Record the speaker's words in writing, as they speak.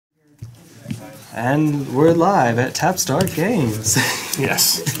And we're live at Tapstart Games.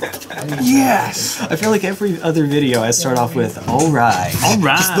 Yes. Yes! I feel like every other video I start off with, alright.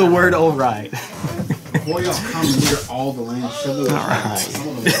 Alright. Just the word alright. Before y'all come near all the land,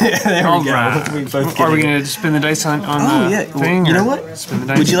 There we go. We both Are we going to spin the dice on the thing? You know what? Spin the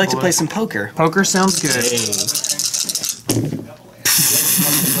dice. Would you like to play some poker? Poker sounds good.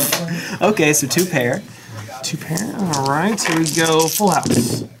 Okay, so 2 pair. 2 pair. Alright, so we go full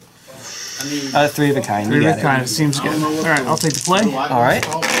house. 3 of a kind. 3 of a kind. Seems good. Alright, I'll take the play. Alright.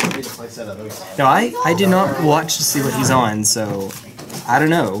 No, I did not watch to see what he's on, so I don't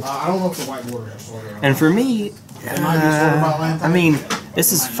know. And for me, I mean,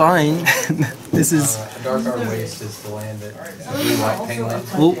 this is fine. This is... Dark Hour Waste is the land that you like penguin.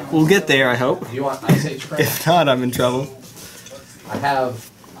 We'll get there, I hope. Do you want Ice Age Crack? If not, I'm in trouble. I have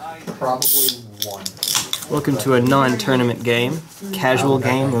probably 1. Welcome to a non-tournament game. Casual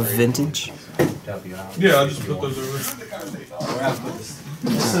game of vintage. Yeah, I just put those over.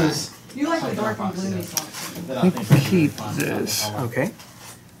 This is... You like the dark and gloomy I think we keep this. Okay.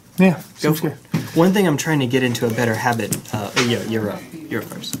 Yeah, Go for it. One thing I'm trying to get into a better habit, yeah, you're up. You're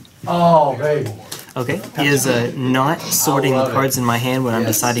first. Oh, baby. Okay, is not sorting the cards in my hand when I'm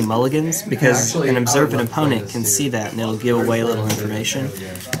deciding mulligans, because an observant opponent can see that and it'll give away a little information.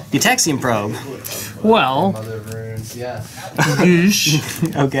 Gitaxian Probe. Well, Mother of Runes, yeah. Gush.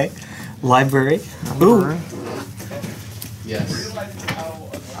 Okay. Library. Ooh. Yes.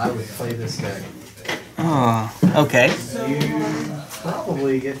 I would play this deck. Oh, okay. You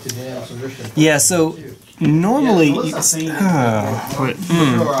probably get to jam some Rishon. Yeah, so normally...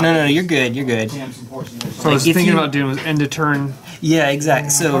 No, you're good, you're good. So I was thinking about doing was end of turn. Yeah,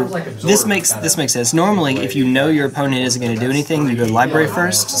 exactly. So this makes sense. Normally, if you know your opponent isn't going to do anything, you go to library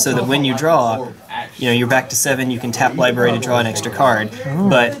first, so that when you draw, you know, you're back to 7, you can tap library to draw an extra card.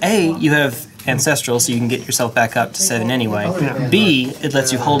 But A, you have Ancestral, so you can get yourself back up to 7 anyway. B, it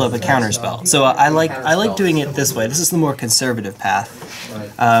lets you hold up a counterspell. So I like doing it this way. This is the more conservative path.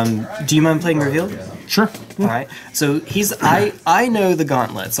 Do you mind playing Revealed? Sure. All right. So he's I know the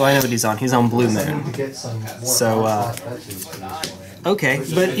gauntlet, so I know what he's on. He's on Blue Moon. So okay,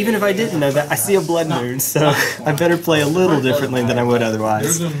 but even if I didn't know that, I see a Blood Moon, so I better play a little differently than I would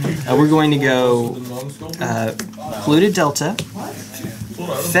otherwise. We're going to go Polluted Delta,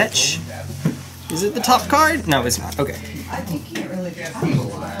 Fetch. Is it the top card? No, it's not. Okay.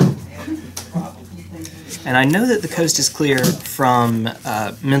 And I know that the coast is clear from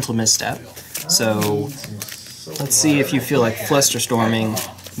Mental Misstep, so let's see if you feel like Flusterstorming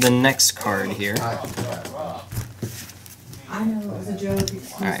the next card here.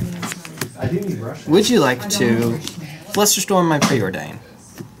 Alright. Would you like to Flusterstorm my Preordain?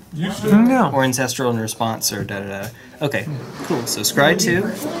 No. Or Ancestral in response, or da-da-da. Okay, cool. So Scry 2.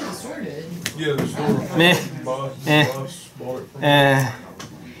 Meh.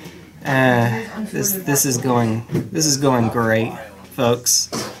 This is going great, folks.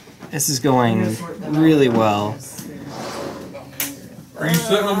 This is going really well. Are you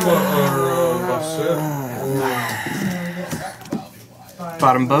setting them by set?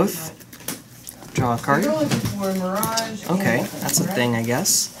 Bottom both. Draw a card. Okay, that's a thing, I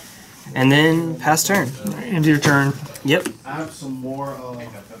guess. And then pass turn. End your turn. Yep. I have some more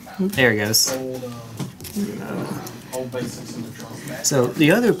There it goes. old basics in the trunk. So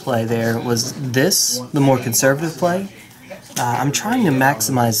the other play there was this, the more conservative play. I'm trying to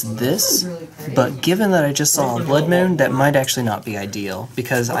maximize this, but given that I just saw a Blood Moon, that might actually not be ideal,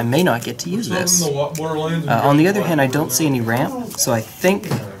 because I may not get to use this. On the other hand, I don't see any ramp, so I think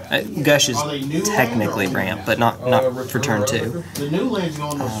Gush is technically ramp, but not for turn 2. The new land's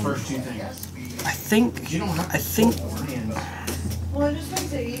going those first 2 things. I think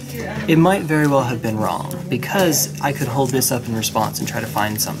it might very well have been wrong, because I could hold this up in response and try to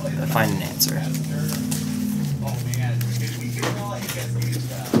find an answer.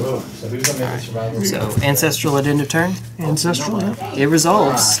 Right. So Ancestral at end of turn. Ancestral. Yeah. It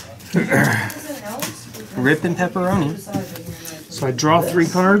resolves. Rip and pepperoni. So I draw 3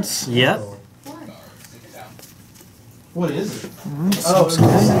 cards. Yep. What is it?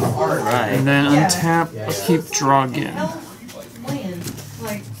 Alright. And then untap, I'll keep draw again.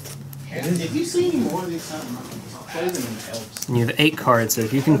 If you see any more of these something, I'll play them in helps. And you have 8 cards, so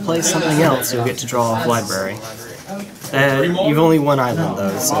if you can play something else, you'll get to draw off library. You've only 1 island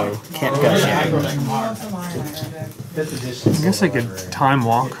though, so can't gush yet. I guess I could time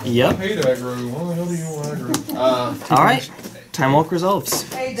walk. Yep. I hate aggro. Why the hell do you want aggro? Alright. Time Walk resolves.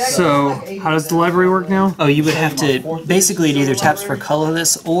 So, how does the library work now? Oh, you would have to, basically it either taps for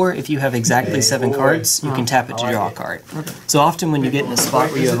colorless, or if you have exactly 7 cards, you can tap it to draw a card. So often when you get in a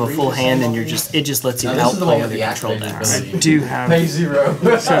spot where you have a full hand and it just lets you outplay other control decks. I do have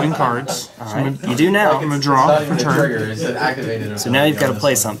 7 cards. Alright, you do now. I'm going to draw for turn. So now you've got to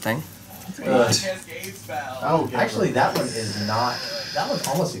play something. Oh, actually, that one is not. That one's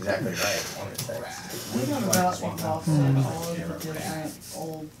almost exactly right on its text. We know about all of the different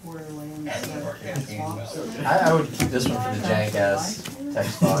old Borderlands I would keep this one for the jank ass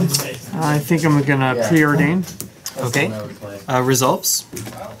text box. I think I'm going to Preordain. Okay. Results.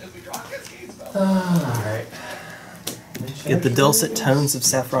 Alright. Get the dulcet tones of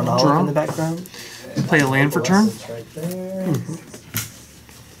Saffron Olive in the background. Play a land for turn. Right there.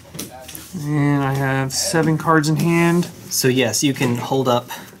 And I have 7 cards in hand. So yes, you can hold up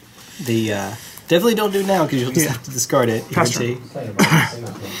the... definitely don't do it now because you'll just have to discard it. Pass turn.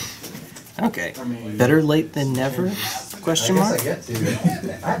 Okay. Better late than never? Question mark?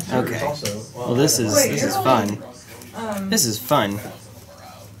 Okay. Well, this is fun. This is fun.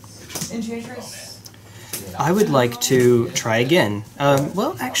 Enchantress? I would like to try again.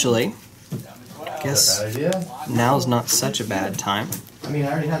 Well, actually, I guess now's not such a bad time. I mean,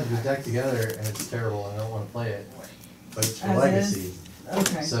 I already have the deck together and it's terrible and I don't want to play it. But it's your legacy.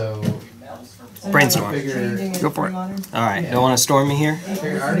 Okay. So Brainstorm. Go for it. Alright, don't want to storm me here?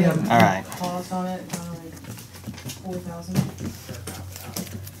 Alright. Cost on it, kind of like 4,000.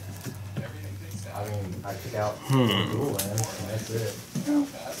 I mean, I took out dual lands and that's it.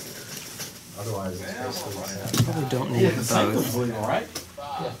 Otherwise, it's basically the same. Probably don't need both.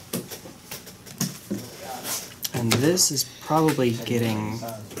 And this is probably getting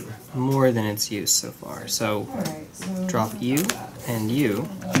more than its use so far. So, drop you and you.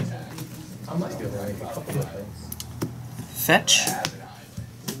 I might be able to make a couple of things. Fetch.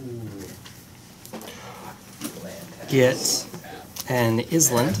 Get an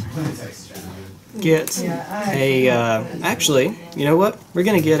Island. Get a, actually, you know what? We're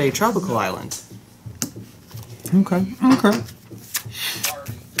gonna get a Tropical Island. Okay. Okay.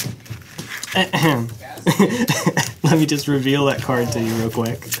 Let me just reveal that card to you real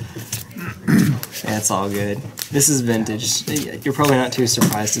quick. Yeah, it's all good. This is vintage. You're probably not too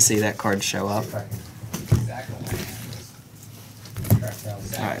surprised to see that card show up.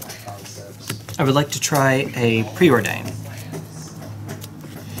 Alright. I would like to try a Preordain.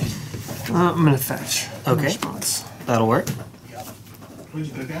 I'm going to fetch. Okay. Response. That'll work.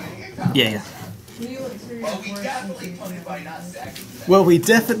 Yeah. Well, we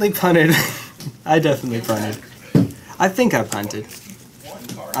definitely punted. I definitely punted. I think I punted.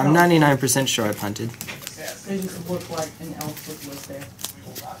 I'm 99% sure I punted. They just look like an elf with list there.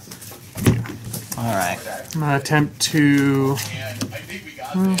 Alright. I'm going to attempt to...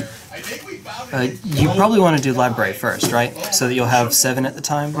 You probably want to do library first, right? So that you'll have 7 at the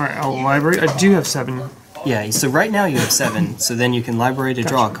time? Alright, I'll library. I do have 7. Yeah, so right now you have 7, so then you can library to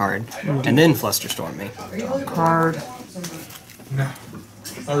draw a card, and then Flusterstorm me. Card. No.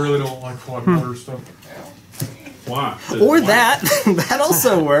 I really don't like water stuff. Why? Or that! That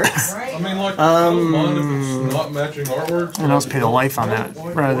also works. I mean, like, I don't mind if it's not matching artwork. And I'll just pay the life on that,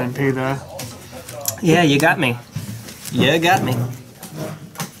 rather than pay the... Yeah, you got me. You got me.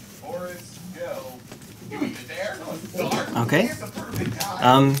 Okay.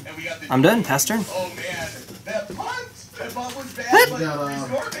 I'm done. Pass turn.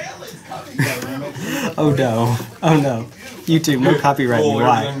 Oh no. Oh no. YouTube, no copyright me.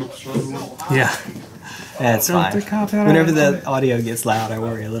 Why? Yeah. That's fine. Whenever the audio gets loud, I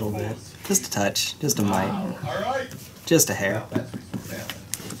worry a little bit. Just a touch. Just a mite. Just a hair. I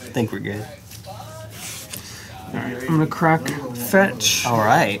think we're good. Alright, I'm gonna crack fetch.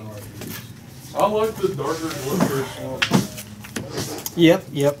 Alright. I like the darker glitters.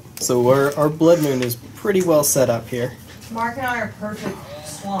 Yep. So our Blood Moon is pretty well set up here. Mark and I are perfect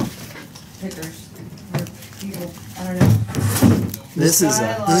swamp pickers. We're people, I don't know. This is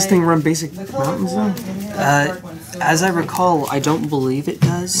Does this thing run basic mountains though? as I recall, I don't believe it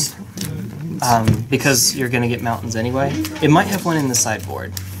does. Because you're gonna get mountains anyway. It might have one in the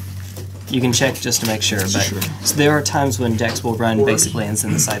sideboard. You can check just to make sure, but so there are times when decks will run basic lands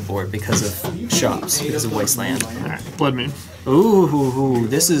in the sideboard because of shops, because of Wasteland. Alright, Blood Moon. Ooh,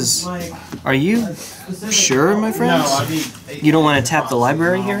 this is... Are you sure, my friends? You don't want to tap the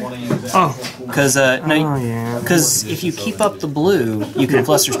library here? Oh. Because, yeah. Because if you keep up the blue, you can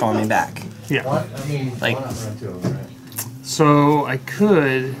Flusterstorm me back. Yeah. Like... So, I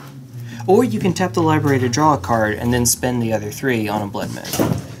could... Or you can tap the library to draw a card and then spend the other 3 on a Blood Moon.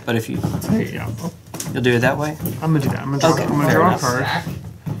 But if you... Yeah. You'll do it that way? I'm gonna do that. I'm gonna draw a card.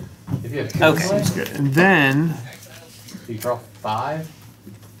 If you have 2 Okay. play, Good. And then you draw 5.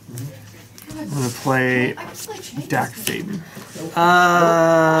 I'm gonna play Dack Fayden.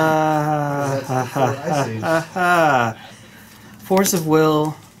 Force of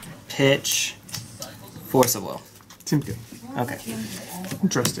will, pitch, force of will. Seems good. Okay.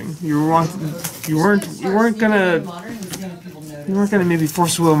 Interesting. You weren't gonna maybe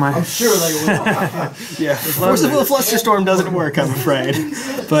force will my. I'm sure they will. Yeah. Force of will, Flusterstorm doesn't work, I'm afraid.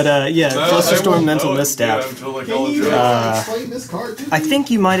 But yeah, Flusterstorm, Mental Misstep. I think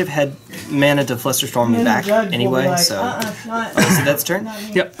you might have had mana to Flusterstorm me back anyway, so. So that's turn?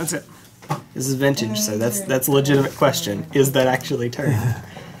 Yep, that's it. This is vintage, so that's a legitimate question. Is that actually turn?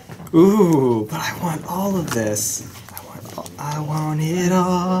 Ooh, but I want all of this. I want it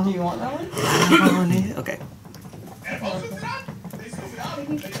all. Do you want that one? I want it. Okay.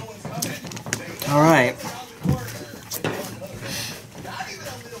 All right.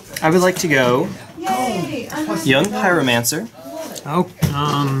 I would like to go Yay! Young Pyromancer. Oh,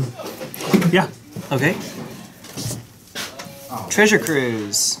 yeah. Okay. Treasure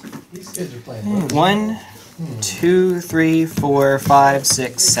Cruise. These kids are playing. 1, 2, 3, 4, 5,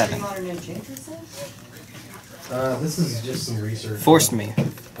 6, 7. This is just some research. Forced me,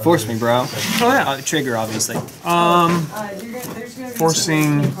 bro. Oh yeah. Trigger, obviously.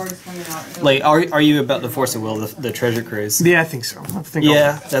 Forcing. Like, are you about the Force of Will, the Treasure Cruise? Yeah, I think so. I think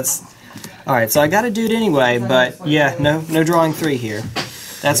Yeah, that's. All right, so I got to do it anyway, but yeah, no drawing 3 here.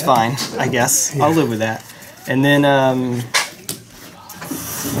 That's fine, I guess. I'll live with that. And then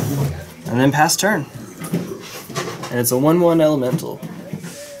pass turn. And it's a 1/1 elemental.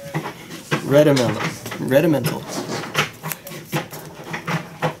 Red elemental.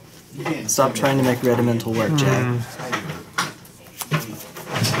 Stop trying to make red elemental work, Jag.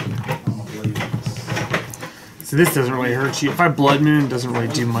 So this doesn't really hurt you. If I Blood Moon, it doesn't really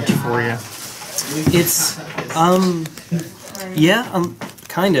do much for you. It's yeah,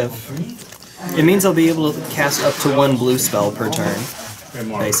 kind of. It means I'll be able to cast up to 1 blue spell per turn,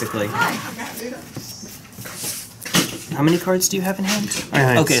 basically. How many cards do you have in hand?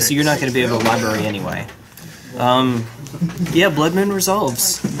 Okay, 6. so you're not going to be able to library anyway. Yeah, Blood Moon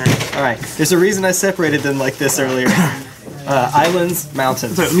resolves. Alright, there's a reason I separated them like this earlier. Islands,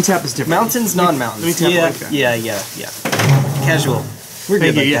 mountains. So let me tap this different. Mountains, non-mountains. Let me tap it like that. Yeah. Casual. We're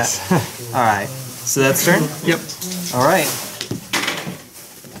good like that. Alright, so that's turn? Yep. Alright.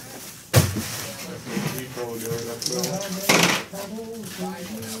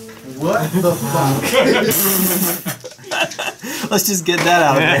 What the fuck? Let's just get that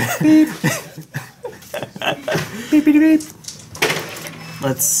out of there. Beep, beep, beep.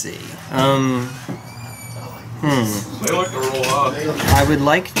 Let's see. They like to roll up. I would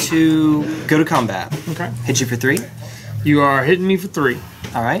like to go to combat. Okay. Hit you for 3. You are hitting me for 3.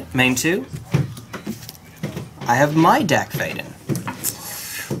 Alright, main 2. I have my Dack Fayden.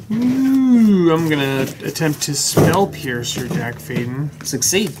 Ooh, I'm gonna attempt to Spell Pierce your Dack Fayden.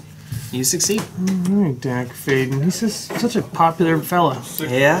 Succeed. You succeed. Alright, Dack Fayden. He's just such a popular fella.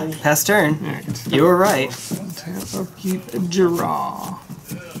 Yeah, pass turn. Alright. You were right. Tap, upkeep, draw.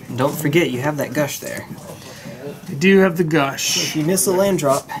 Don't forget, you have that Gush there. I do have the Gush. If you miss a land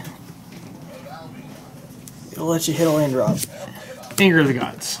drop, it'll let you hit a land drop. Anger of the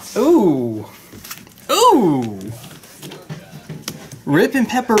Gods. Ooh! Ooh! Rip and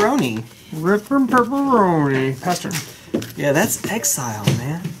pepperoni. Rip and pepperoni. Pass turn. Yeah, that's exile,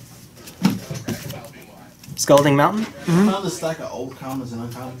 man. Scalding Mountain? I found a stack of old commons and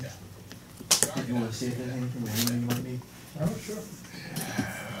uncommons. If you want to see if there's anything that you might need. Oh, sure.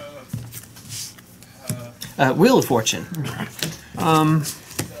 Wheel of Fortune.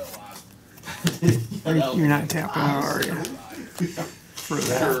 You're not tapping, are you? For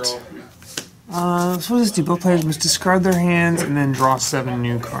that. So what does this do? Both players must discard their hands and then draw 7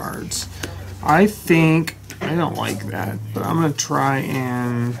 new cards. I think I don't like that, but I'm gonna try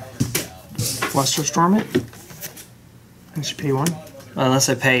and Flusterstorm it. I should pay 1. Unless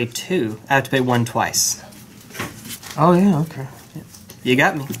I pay 2. I have to pay 1 twice. Oh yeah, okay. You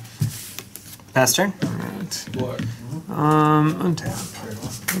got me. Pass turn. Alright. Untap.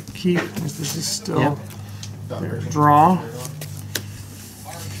 Keep. This is still there. Draw.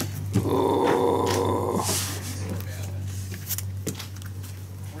 Oh.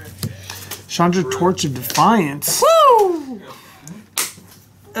 Chandra Torch of Defiance. Woo!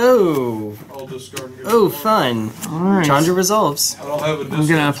 Oh. I'll discard your Oh, fun. Alright. Chandra resolves. I don't have a I'm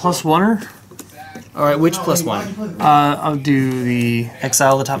gonna +1'er. Alright, which +1? I'll do the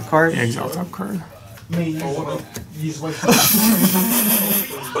Exile the top card? Exile top card.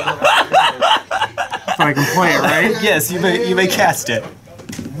 but I can play it, right? Yes, you may cast it.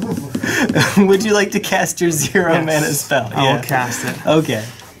 Would you like to cast your 0 mana spell? I will cast it. Okay.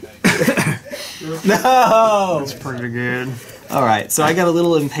 No! That's pretty good. Alright, so I got a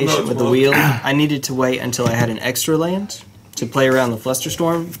little impatient with the wheel. I needed to wait until I had an extra land to play around the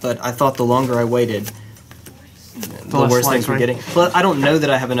Flusterstorm, but I thought the longer I waited, the worse things were getting. But I don't know that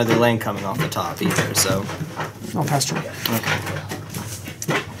I have another land coming off the top either, so... I'll pass turn. Okay.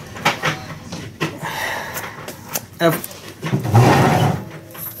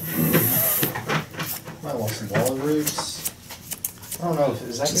 Might want some wall roots. I don't know,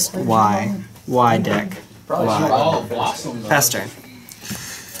 is that Just good? why deck? Probably Why? should. Oh, Blossom. Pass turn.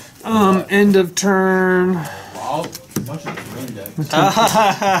 End of turn. Wow. Bunch of green decks.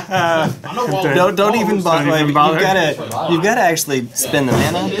 Don't even bother. Don't even bother. You've gotta actually spend the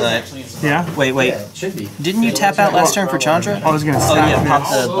mana, but Yeah. wait. Yeah, it should be. Didn't you tap out last turn for Chandra? I was gonna Oh stack yeah, pop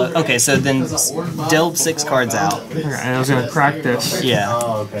this. the. Okay, so then delve 6 cards out. Okay, and I was gonna crack this. Yeah,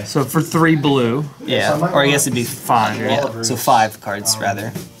 Oh, okay. So for 3 blue. yeah. Or I guess it'd be 5. Yeah, so 5 cards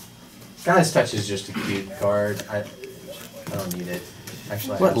rather. Guy's Touch is just a cute card. I don't need it.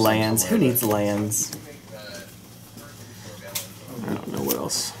 Actually, I What have some lands? Who somewhere. needs lands? I don't know what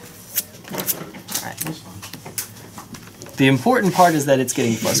else. Alright. The important part is that it's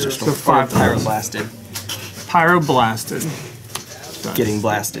getting Flusterstorm. So 5 Pyroblasted. Pyroblasted. Done. Getting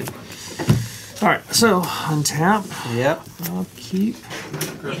blasted. Alright, so untap, Yep. upkeep,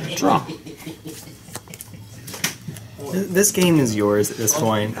 draw. This game is yours at this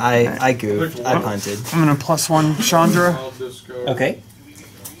point. I goofed. I punted. I'm gonna +1 Chandra I'll just go. Okay.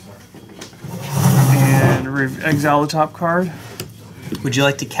 and exile the top card. Would you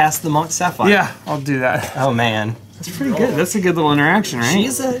like to cast the Mox Sapphire? Yeah, I'll do that. Oh man. That's pretty good. That's a good little interaction,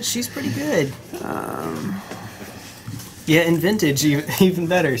 right? She's pretty good. Yeah, in Vintage even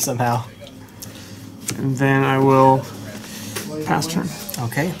better somehow. And then I will pass turn.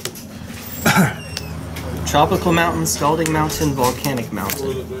 Okay. Tropical Mountain, Scalding Mountain, Volcanic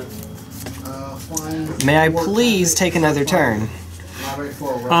Mountain. May I please take another turn?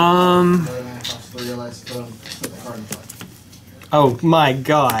 Oh my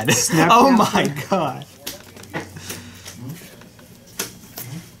god. Oh my god.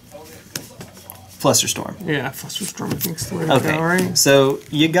 Flusterstorm. Yeah, Flusterstorm I think's the way to Okay. go, right? So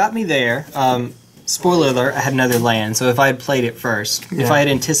you got me there. Spoiler alert, I had another land, so if I had played it first, if Yeah. I had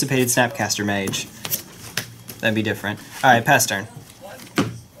anticipated Snapcaster Mage, that'd be different. Alright, pass turn.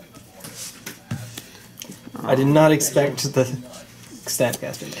 I did not expect the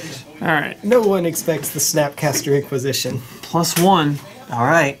Snapcaster Mage. Alright, No one expects the Snapcaster Inquisition. +1.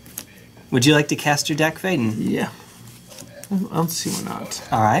 Alright. Would you like to cast your Dack Fayden? Yeah. I don't see why not.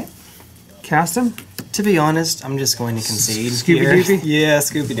 Alright. Cast him? To be honest, I'm just going to concede. Scooby-Doopy? Here. Yeah,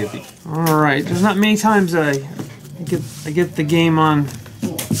 Scooby Doopy. Alright, there's not many times I get the game on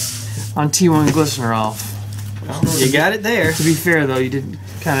T1 Glistener off. You got it there. To be fair though, you did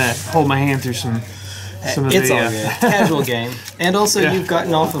kind of hold my hand through some of It's the all good. Casual game. And also, Yeah. you've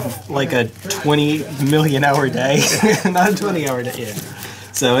gotten off of like a 20 million hour day. Not a 20 hour day. Yeah.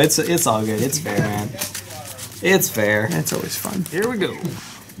 So it's all good. It's fair, man. It's fair. That's always fun. Here we go.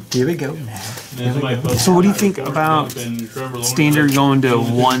 Here we go now. So what do you think about standard going to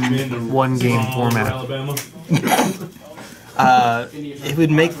one game format? It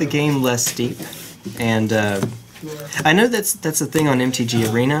would make the game less steep. And I know that's a thing on MTG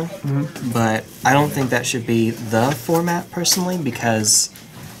Arena, but I don't think that should be the format personally, because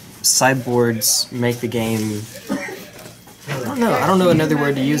sideboards make the game... I don't know another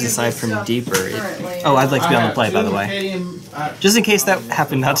word to use aside from deeper. Oh, I'd like to be on the play, by the way. Just in case that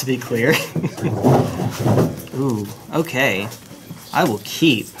happened not to be clear. Ooh, okay. I will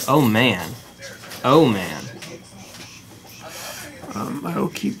keep. Oh man. Oh man. I will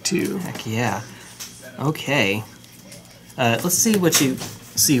keep 2. Heck yeah. Okay. Let's see what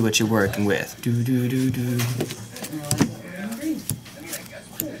you're working with. Do do do do.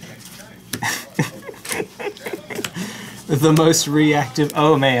 The most reactive.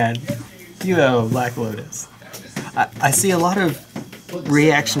 Oh man, you know Black Lotus. I see a lot of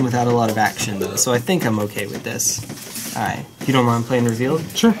reaction without a lot of action though, so I think I'm okay with this. All right, if you don't mind playing revealed.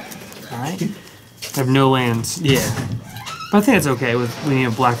 Sure. All right. I have no lands. Yeah. But I think it's okay with when you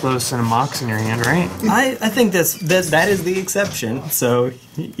have Black Lotus and a Mox in your hand, right? I think that is the exception. So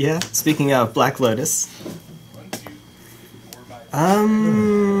yeah. Speaking of Black Lotus.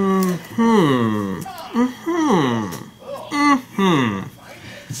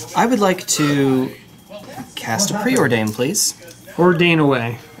 I would like to cast a Preordain, please. Ordain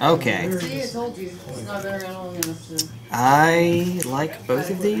away. Okay. See, I told you. It's not been around long enough to... I like both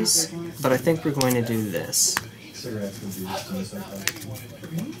of these, but I think we're going to do this.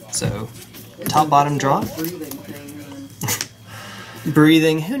 So, top, bottom draw.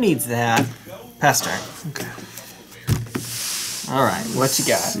 Breathing, who needs that? Pass turn. Okay. Alright, what you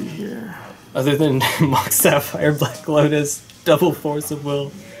got? Let's see here. Other than Mox Sapphire, Black Lotus, double Force of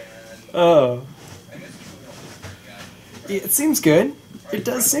Will. Oh. It seems good. It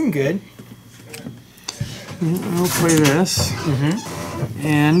does seem good. I'll play this. Mm-hmm.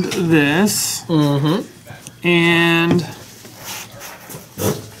 And this. Mm-hmm. And I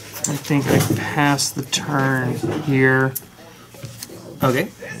think I passed the turn here. Okay.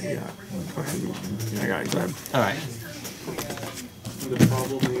 Yeah. Go ahead. I got it. Go ahead. Alright. The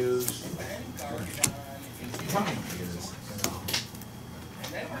problem is.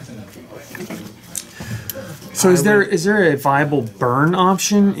 So is there a viable burn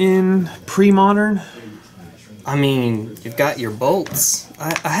option in pre-modern? I mean, you've got your bolts.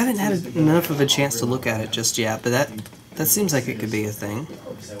 I haven't had enough of a chance to look at it just yet, but that seems like it could be a thing.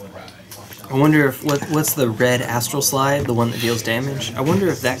 I wonder if what's the red astral slide, the one that deals damage? I wonder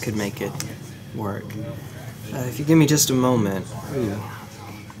if that could make it work. If you give me just a moment. Ooh.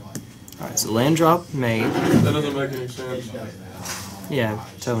 All right, so land drop made. That doesn't make any sense. Yeah,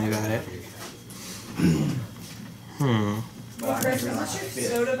 tell me about it. Well, Chris, is this your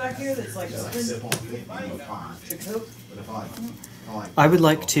soda back here that's like open? The Coke? I would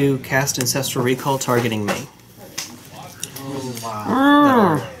like to cast Ancestral Recall targeting me.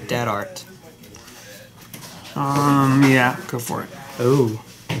 That art. Yeah, go for it. Oh.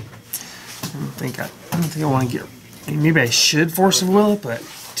 I don't think I want to get. Maybe I should force of will it, but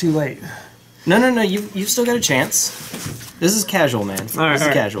too late. No, you've still got a chance. This is casual, man. This is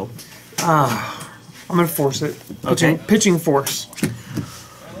casual. I'm gonna force it. Okay. Pitching force.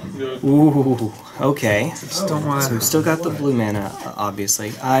 Ooh, okay. Just don't want So to. we've still got the blue mana,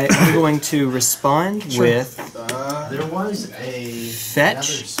 obviously. I'm going to respond with There was a Fetch.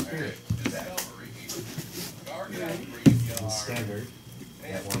 another spirit in standard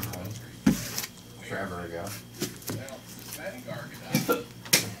at one point, forever ago.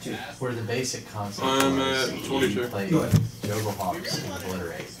 Where the basic concept I'm was at 22. you played Joggle Hawks and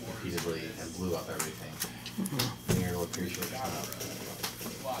Obliterate repeatedly and blew up everything. And you're able to appreciate the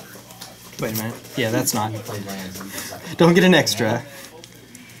Wait a minute. Yeah, that's not. You played lands in the second. Don't get an extra.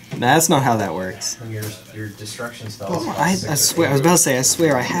 That's not how that works. And your destruction spells. I swear, I was about to say, I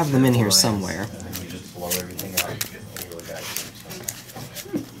swear I have them in here somewhere. And you just blow everything up. And you look at it.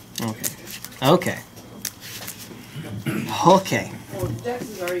 Okay. Okay. Well, Dex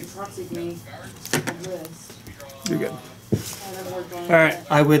has already proxied me a list. You're good. I never worked on it. All right.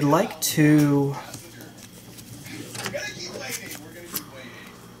 I would like to.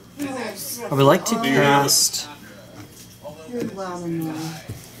 I would like to cast. You're loud and annoying.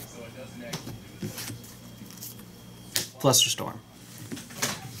 Flusterstorm.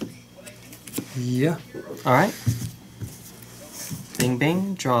 Yeah. All right. Bing,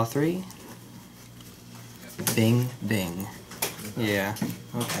 bing. Draw 3. Bing, bing. Yeah.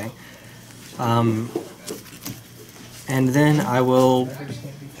 Okay. And then I will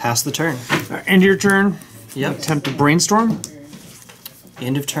pass the turn. End your turn. Yep. Attempt to brainstorm.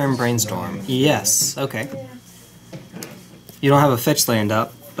 End of turn brainstorm. Yes. Okay. You don't have a fetch land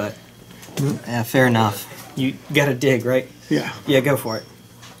up, but yeah, fair enough. You gotta dig, right? Yeah. Yeah, go for it.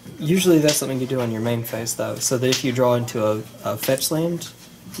 Usually that's something you do on your main phase, though, so that if you draw into a fetch land,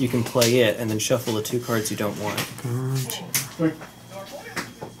 you can play it and then shuffle the 2 cards you don't want.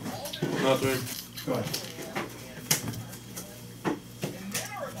 Nothing. Go ahead.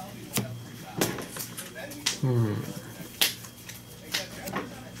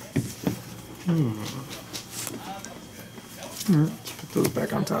 Put those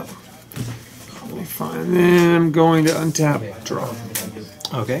back on top. That'll be fine. Then I'm going to untap, draw.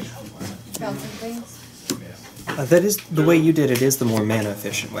 Okay. Bouncing things? That is the way you did it. Is the more mana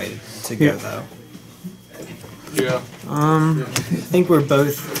efficient way to go, though. Yeah. I think we're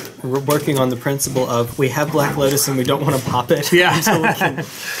working on the principle of we have Black Lotus and we don't want to pop it. Yeah.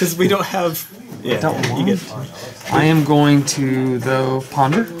 Because we don't have. Yeah. Don't you want. get. I am going to, though,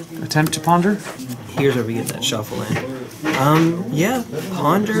 ponder. Attempt to ponder. Here's where we get that shuffle in. Yeah,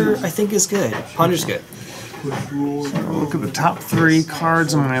 Ponder I think is good. Ponder's good. I'll look at the top 3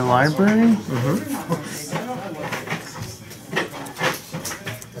 cards in my library.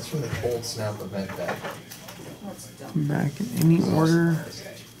 That's from the Cold Snap event deck. Back in any order.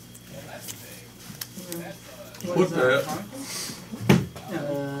 What's that?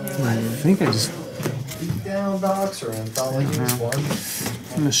 I think I just. Beat down docs or anthologies one.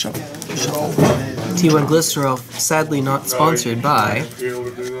 I'm gonna shuffle. T1 Glycerol, sadly not sponsored by. Be able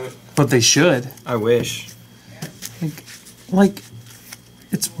to do that. But they should. I wish. Like,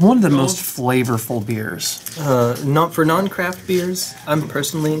 it's one of the most flavorful beers. Not for non-craft beers, I'm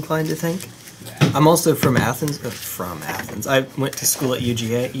personally inclined to think. I'm also from Athens. I went to school at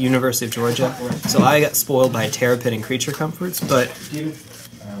UGA, University of Georgia, so I got spoiled by Terrapin and Creature Comforts, but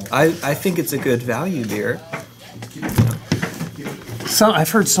I think it's a good value beer. I've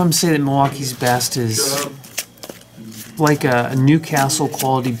heard some say that Milwaukee's best is like a Newcastle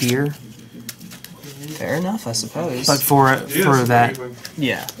quality beer, Fair enough, I suppose. but for that,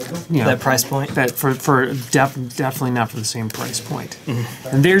 yeah, you know, that price point. that definitely not for the same price point.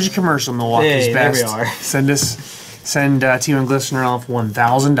 And there's your commercial, Milwaukee's Hey, there best. we are. Send T1 Glycerol for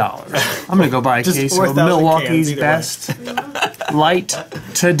 $1,000. I'm gonna go buy a Just case of 4,000 Milwaukee's cans, best light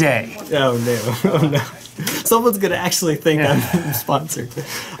today. Oh no, oh no. Someone's gonna actually think I'm sponsored.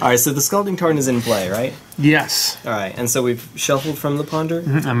 Alright, so the Scalding Tarn is in play, right? Yes, Alright, and so we've shuffled from the ponder?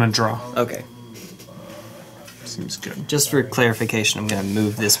 I'm gonna draw. Okay. Seems good. Just for clarification, I'm gonna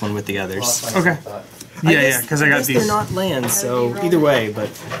move this one with the others. Okay. Yeah, because I got these. They're not lands, so either way, but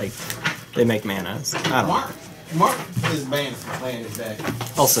like they make mana. So, I don't know. Mark is banned from playing his deck.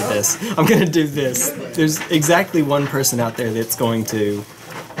 Also this. I'm gonna do this. There's exactly one person out there that's going to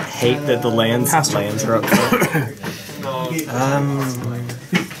hate that the lands are up front.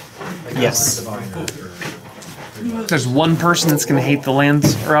 Yes. There's one person that's gonna hate the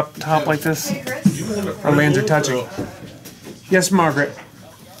lands are up top like this. Our lands are touching. Yes, Margaret.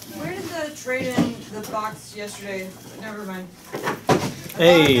 Where did the trade in the box yesterday? Never mind.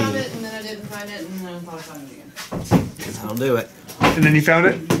 Hey, I found it and then I didn't find it and then I thought I found it again. I'll do it. And then you found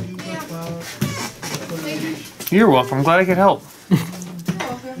it? Yeah. You're welcome. I'm glad I could help. You're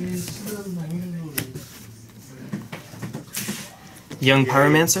welcome. Young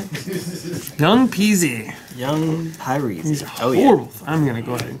Pyromancer? Young Peasy. Young Pyres. These are Oh yeah. horrible. I'm gonna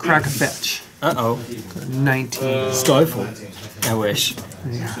go ahead and crack a fetch. Uh-oh. 19. Stifle. I wish.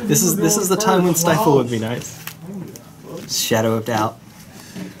 This is the time when Stifle would be nice. Shadow of Doubt.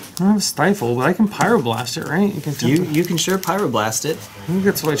 I don't have Stifle, but I can Pyroblast it, right? You can sure Pyroblast it. I think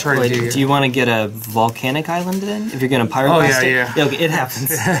that's what I try to do. Do you want to get a Volcanic Island in? If you're going to Pyroblast it? yeah. Okay, it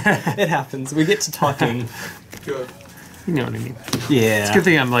happens. It happens. We get to talking. Good. You know what I mean. Yeah. It's a good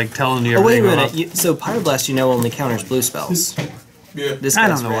thing I'm like telling you Oh, wait a everything. minute. So Pyroblast, only counters blue spells. Yeah. This I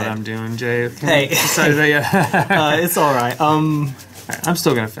guy's don't know what red. I'm doing, Jay. Hey. Besides that, yeah. It's all right. Alright, I'm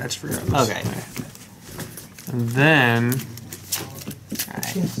still gonna fetch for this. Okay. And then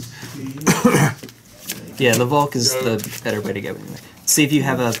Yeah, the Volk is the better way to go anyway. See if you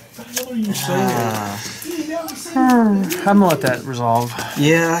have a... I'm gonna let that resolve.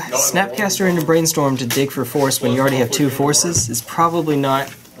 Yeah, Snapcaster into Brainstorm to dig for force when you already have 2 forces is probably not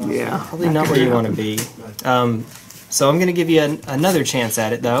where you want to be. So I'm gonna give you another chance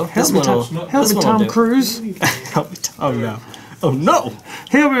at it though. Help me, Tom Cruise. Help me, oh no! Oh no!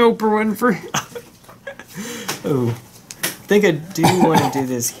 Help me, Oprah Winfrey. Oh, I think I do want to do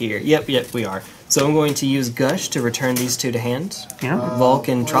this here. Yep, we are. So I'm going to use Gush to return these 2 to hand. Yeah.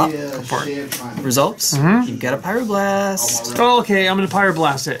 Vulcan Trop. Results. You've got a Pyroblast. Oh, okay, I'm gonna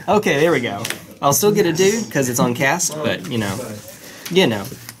Pyroblast it. Okay, there we go. I'll still get a dude because it's on cast, but you know.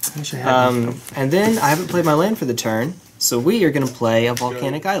 And then I haven't played my land for the turn, so we are going to play a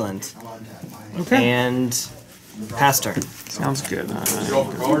Volcanic Island. Okay. And pass turn. Sounds good. Get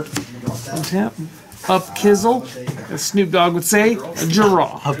off the card. Tap. Up Kizzle, as Snoop Dogg would say, a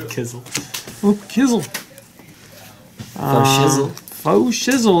giraffe. Up Kizzle. Up Kizzle. Faux shizzle. Faux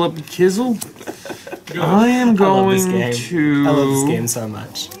shizzle up Kizzle. I am I love going this game. to... I love this game so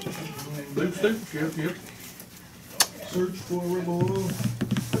much. Yep. Search for rebel.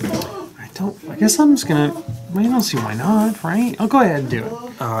 I guess I'm just gonna... I don't see why not, right? I'll go ahead and do it.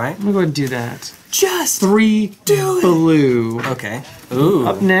 Alright. I'm gonna go ahead and do that. Just 3 blue. Okay. Ooh.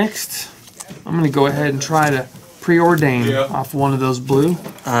 Up next, I'm gonna go ahead and try to preordain off one of those blue.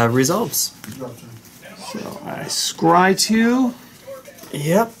 Resolves. So I scry 2,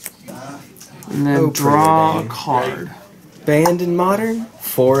 Yep. and then Oh, draw a preordain. card. Banned in Modern,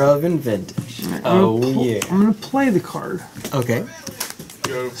 4 of in Vintage. Oh, yeah. I'm gonna play the card. Okay.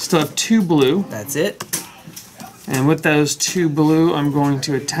 Still have 2 blue, That's it. and with those 2 blue, I'm going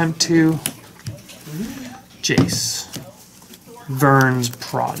to attempt to Jace. Vern's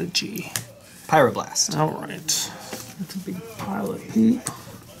Prodigy. Pyroblast. Alright. That's a big pile of poop.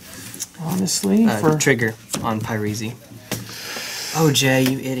 Honestly, for Trigger on Pyrese. Oh, Jay,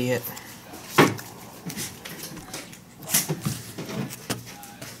 you idiot.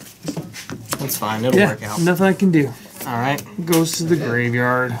 That's fine, it'll work out. nothing I can do. Alright. Goes to the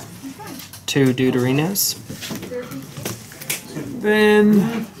graveyard. 2 Deuterinos.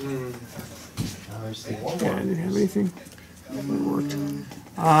 Then... Yeah, I didn't have anything.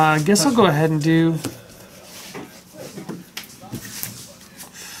 I guess I'll go ahead and do...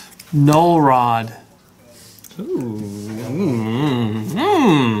 Null Rod. Ooh.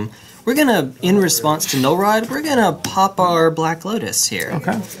 We're gonna, in response to Null Rod, we're gonna pop our Black Lotus here.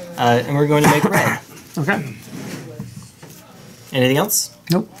 Okay. And we're going to make red. Okay. Anything else?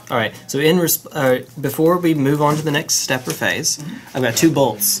 Nope. All right. So before we move on to the next step or phase, I've got 2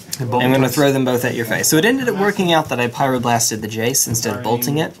 bolts. I'm going to throw them both at your face. So it ended up working out that I Pyroblasted the Jace instead of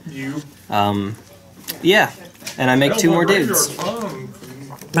bolting it. Yeah. And I make 2 more dudes.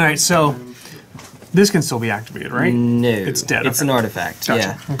 Alright, so this can still be activated, right? No. It's dead. It's an artifact.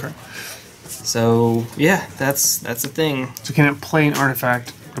 Gotcha. Yeah. Okay. So yeah, that's the thing. So can it play an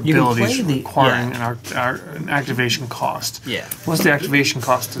artifact abilities play requiring an activation cost? Yeah. What's the activation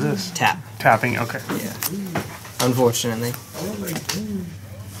cost to this? Tap. Tapping, okay. Yeah. Unfortunately.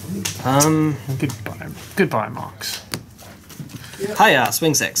 Goodbye, Mox. Hiya,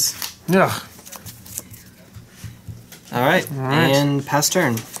 swing 6. Ugh. Alright. And pass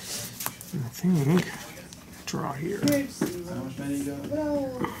turn. I think. Draw here. How much money you got?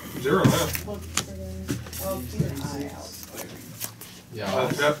 0 now. Yeah. I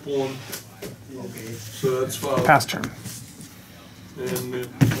tapped 1. So that's 5. Pass turn. And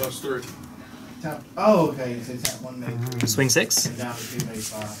that's 3. Tap. Oh, okay. So tap 1 make Swing 6. down to 2 make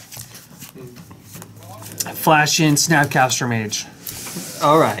 5. Flash in Snapcaster Mage.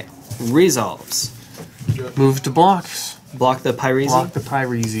 Alright. Resolves. Move to blocks. Block the Pyrese. Block the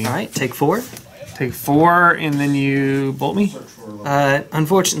Pyrese. Alright, take 4. Take 4, and then you bolt me?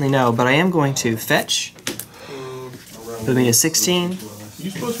 Unfortunately, no, but I am going to fetch. Put me a 16.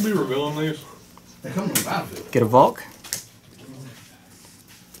 You supposed to be revealing these? They come with Battlefield. Get a Volk.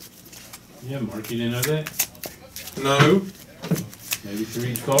 Yeah, Mark, you didn't know that? No. Maybe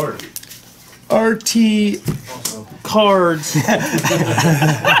 3 each card. RT cards.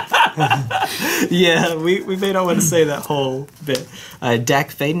 Yeah, we may not want to say that whole bit.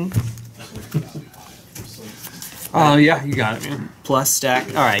 Dack Fayden. Oh, yeah, you got it, man. Plus stack.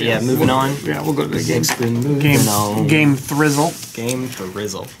 Alright, yeah, moving on. Yeah, we'll go to the game. Moving on. Game Thrizzle. Game to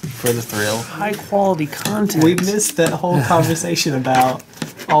Rizzle. For the thrill. High quality content. We missed that whole conversation about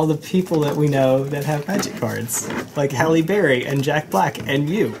all the people that we know that have magic cards. Like Halle Berry and Jack Black and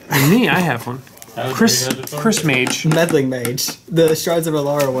you. And me, I have one. Chris Mage. Meddling Mage. The Shards of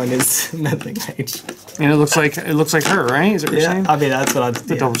Alara one is Meddling Mage. And it looks like her, right? Is that what you're saying? I mean that's what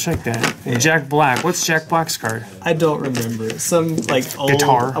To double check that. And Jack Black. What's Jack Black's card? I don't remember. Some like old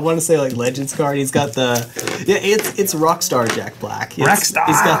Guitar. I want to say like Legends card. He's got the it's Rockstar Jack Black. Rockstar.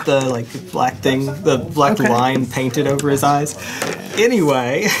 He's got the like black thing, the black line painted over his eyes.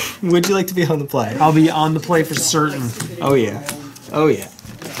 Anyway, would you like to be on the play? I'll be on the play for certain. Oh yeah. Oh yeah.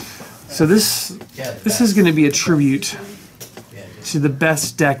 So this is going to be a tribute to the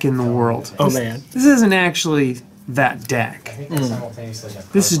best deck in the world. Oh man. This isn't actually that deck.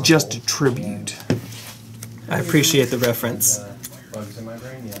 This is just a tribute. I appreciate the reference.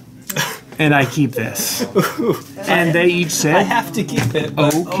 And I keep this. And they each I said, have to keep it.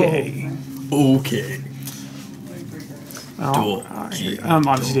 But, okay. Okay. Well, I'm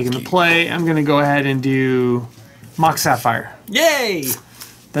obviously taking the play. I'm going to go ahead and do Mox Sapphire. Yay!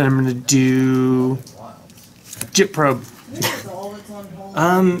 Then I'm going to do Ancestral Probe.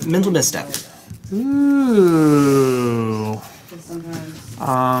 Mental Misstep. Ooh.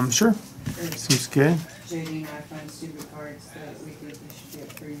 Sure. Seems good. JD and I find stupid cards that we should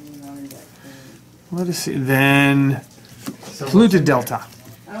get for you on our deck. Let us see. Then Polluted Delta.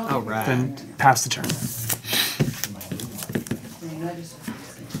 Alright. Then pass the turn.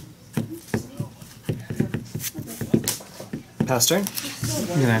 Pass turn.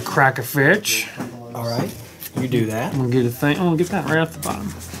 I'm gonna crack a fetch. Alright. You do that. I'm gonna get a thing. I'm gonna get that right off the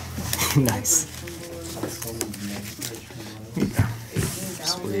bottom. Nice.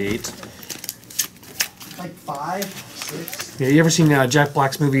 Sweet. Like 5, 6. Yeah, you ever seen Jack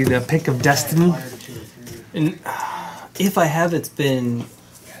Black's movie, The Pick of Destiny? And if I have, it's been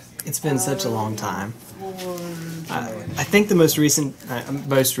such a long time. I think the most recent,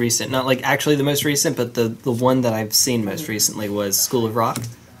 not like actually the most recent, but the one that I've seen most recently was School of Rock.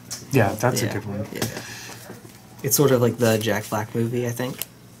 Yeah, that's a good one. Yeah. It's sort of like the Jack Black movie, I think.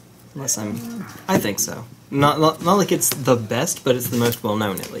 I think so. Not like it's the best, but it's the most well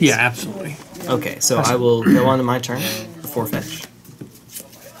known at least. Yeah, absolutely. Okay, so I will go on to my turn before fetch.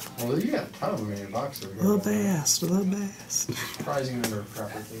 Well, you got a ton of them in your box. The best. Surprising number of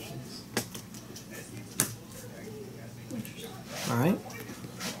proper locations. Alright.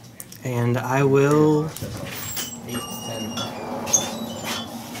 And I will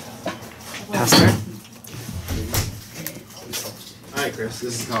pass turn. Alright, Chris,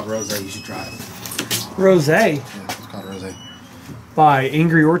 this is called Rose. You should try it. Rosé Yeah, it's called Rose. by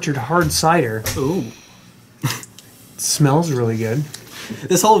Angry Orchard Hard Cider. Ooh. Smells really good.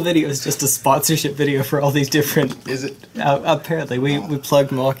 This whole video is just a sponsorship video for all these different... Is it? Apparently, we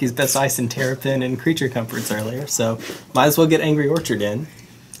plugged Milwaukee's Best Ice and Terrapin and Creature Comforts earlier, so might as well get Angry Orchard in.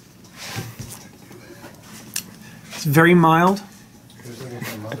 It's very mild.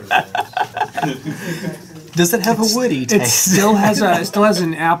 Does it have a woody It taste? still has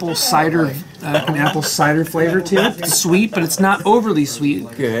an apple cider flavor to it. It's sweet, but it's not overly sweet,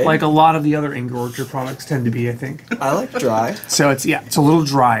 Good. like a lot of the other Angry Orchard products tend to be, I think. I like dry. So it's a little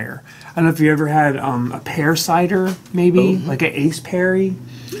drier. I don't know if you ever had a pear cider, maybe like an Ace Perry,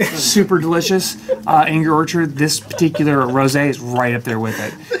 super delicious. Angry Orchard. This particular rosé is right up there with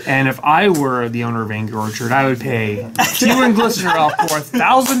it. And if I were the owner of Angry Orchard, I would pay Q and Glycerol for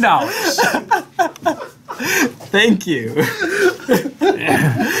 $1,000. Thank you.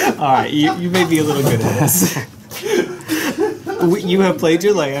 Alright, you may be a little good at this. You have played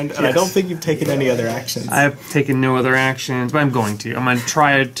your land, and I don't think you've taken any other actions. I have taken no other actions, but I'm going to. I'm going to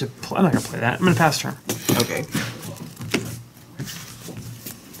try to play. I'm not going to play that. I'm going to pass turn. Okay.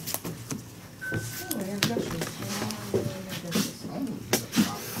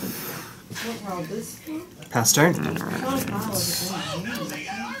 Pass turn.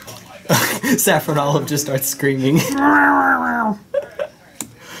 Saffron Olive just starts screaming.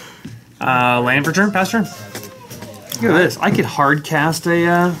 Land for turn, pass turn. Look at this. I could hard cast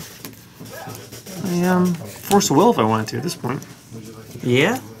a Force of Will if I wanted to at this point.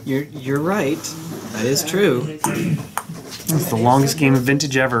 Yeah, you're right. That is true. It's the longest game of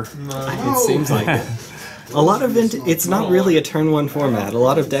Vintage ever. It seems like it. A lot of it's not really a turn one format. A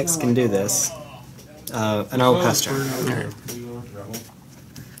lot of decks can do this. And I'll pass turn.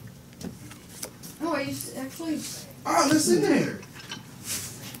 Oh, I used to actually. Oh, that's in there.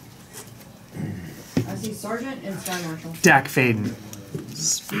 I see Sergeant and Sky Marshal. Dack Fayden.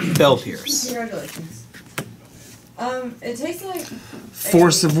 Bell Pierce. Congratulations. It tastes like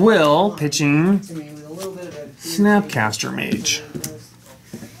Force of Will, pitching to me with a little bit of a Snapcaster Mage.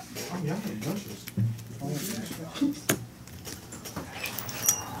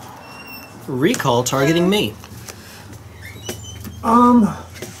 Recall targeting me.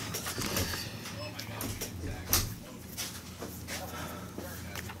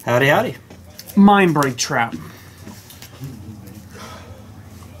 Howdy, howdy. Mindbreak Trap.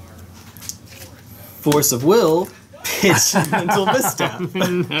 Force of Will, pitch Mental Misstep.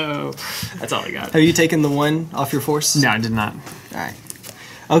 No. That's all I got. Have you taken the one off your force? No, I did not. Alright.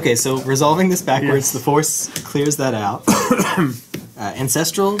 Okay, so resolving this backwards, Yes. the force clears that out.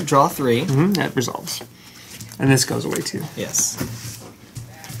 Ancestral, draw 3. That resolves. And this goes away too. Yes.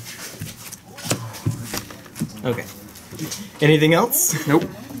 Okay. Anything else? Nope.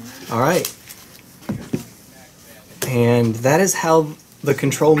 Alright. And that is how the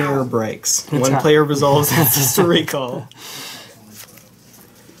control mirror breaks. One player resolves Ancestral Recall.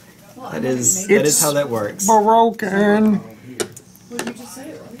 That is how that works. Broken. What did you just say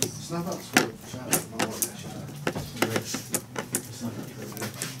it was? It's not about sport.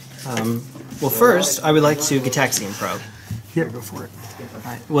 Well, first, I would like to Gitaxian Probe. Yeah, go for it.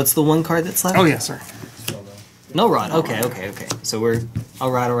 Alright, what's the one card that's left? Oh, yeah, sorry. No rod. Okay. So we're...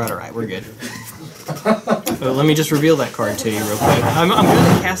 Alright, we're good. Let me just reveal that card to you real quick. I'm going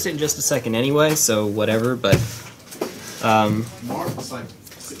to cast it in just a second anyway, so whatever, but...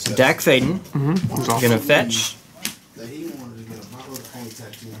 Dack Fayden. Gonna fetch.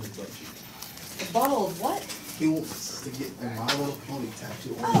 A bottle of what? He wants to get a My Little Pony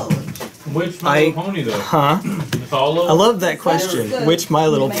tattoo on Oh. his butt. Which My Little Pony though? Huh? Follow? I love that question. Which My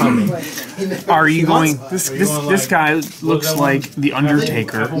Little Pony? Are you going... This guy looks like The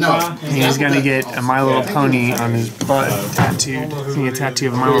Undertaker. No. And he's gonna get a My Little Pony on his butt tattooed. He's gonna get a tattoo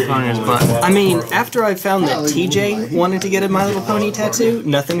of a My Little Pony on his butt. I mean, after I found that TJ wanted to get a My Little Pony tattoo,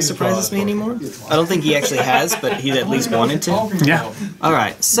 nothing surprises me anymore. I don't think he actually has, but he at least wanted to. Yeah.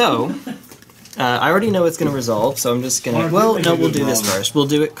 Alright, so... I already know it's going to resolve, so I'm just going to... Well, no, we'll do this first. We'll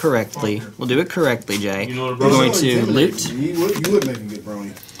do it correctly. We'll do it correctly, Jay. We're going to loot. You would make him get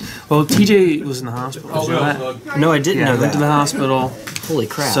brony. Well, TJ was in the hospital. Did you know that? No, I didn't Yeah, know went to the that. hospital. Holy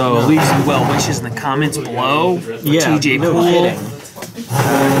crap. So no. leave some well wishes in the comments below. Yeah, TJ no Poole. kidding.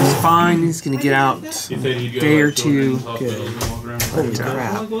 He's fine. He's gonna get out day or two. Holy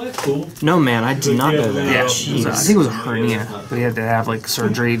crap. No, man, I did not know that. Yeah, I think it was a hernia, but he had to have like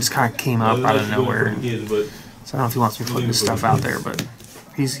surgery. It just kind of came up out of nowhere. So So I don't know if he wants me putting his stuff out there, but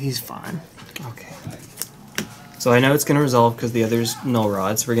he's fine. Okay. So I know it's going to resolve because the other's Null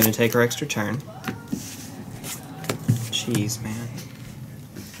Rod, so we're going to take our extra turn. Jeez, man.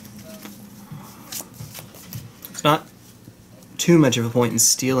 It's not too much of a point in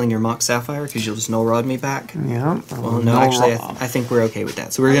stealing your Mox Sapphire because you'll just Null Rod me back. Yeah. Well, no, actually, I think we're okay with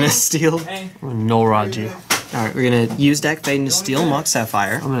that. So we're going to steal... Null Rod you. Alright, we're going to use Dack Fayden to steal Mox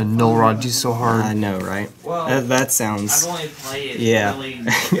Sapphire. I'm going to Null Rod you so hard. I know, right? Well, that sounds... I've only played yeah. really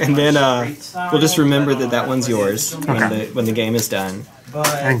And then we'll just remember that that one's yours Okay. when the game is done. But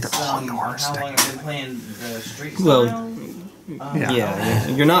I think they're all yours. how long I've been playing the street style? Well, yeah,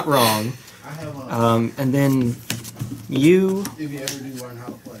 you're not wrong. I have And then you, if you ever do learn how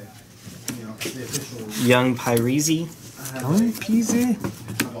to play, you know, the official. Young Pyromancer, Don't peasy.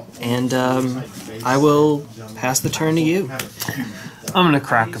 and I will pass the turn to you. I'm going to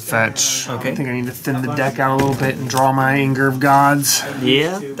crack a fetch. Okay. I think I need to thin the deck out a little bit and draw my Anger of Gods.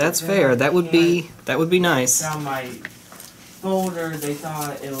 Yeah, that's fair. That would be nice. Found my folder. They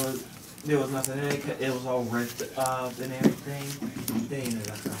thought there was nothing in it. It was all ripped up and everything. They ended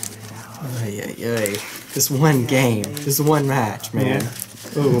up throwing it out. Ay. This one game, this one match, man.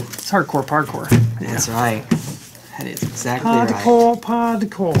 Ooh, It's hardcore parkour. that's right. That is exactly right.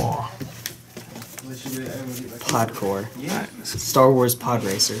 Podcore. Podcore. Star Wars Pod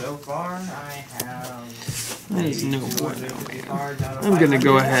Racer. So far, I have. That is no bueno, man. I'm going to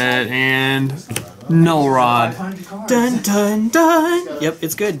go ahead and Null Rod. Dun dun dun. Yep,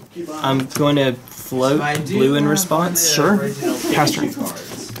 it's good. I'm going to float blue in response. Sure. Pass turn.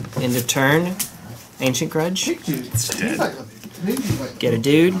 End of turn. Ancient Grudge. It's dead. Get a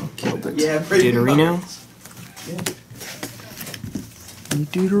dude. Deuterino.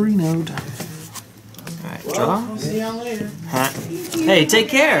 Deuterinoed. Alright, draw. See y'all later. Huh. Hey, take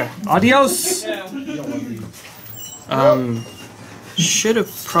care. Adios. Should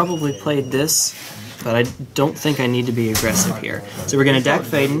have probably played this, but I don't think I need to be aggressive here. So we're gonna Dack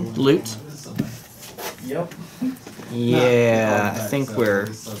Fayden, loot. Yep. Yeah, I think we're.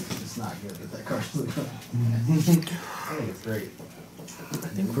 It's not good at that card. I think it's great. I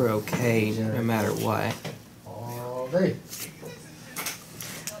think we're okay no matter what. All day.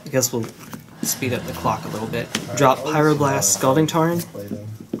 I guess we'll speed up the clock a little bit. Drop Pyroblast, Scalding Tarn.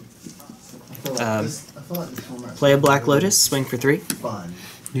 Play a Black Lotus, swing for 3. Fun.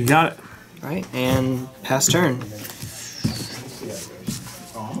 You got it. Right, and pass turn.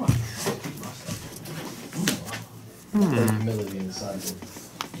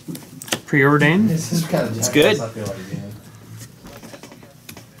 Preordain. This is kind of It's good. I feel like, yeah.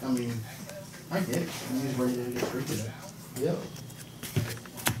 I mean, I get it. I'm just ready to get freaking. Yep.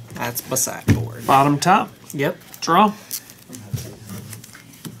 That's beside the board. Bottom top. Yep. Draw.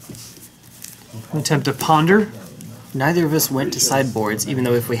 Attempt to ponder. Neither of us went to sideboards, even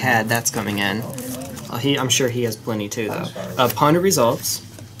though if we had, that's coming in. I'm sure he has plenty too, though. Ponder resolves.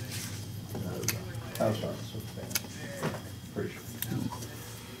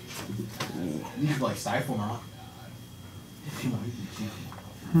 You should like stifle rock.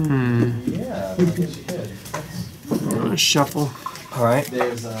 Yeah, I guess you could. I'm gonna shuffle. Alright.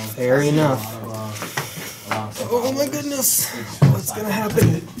 There's Fair enough. a lot of stuff Oh my goodness! What's gonna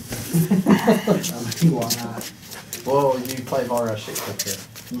happen? Why not? Well, you play Vara shit clip here.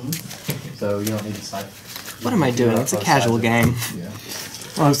 So you don't need to stifle. What am I doing? It's a casual game. Yeah.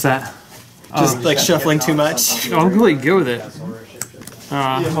 What's that? Just like shuffling too much. Oh, I'm completely good with it.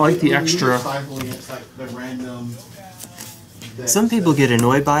 I like the extra. Stifle against like the random. Some people get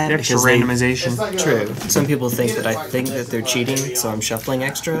annoyed by it Extra because they... randomization. True. Some people think that I think that they're cheating, so I'm shuffling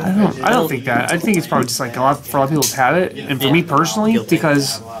extra. I don't think that. I think it's probably just like for a lot of people to have it, and for me personally, Guilty.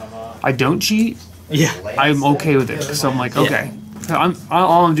 because I don't cheat, Yeah. I'm okay with it. So I'm like, okay,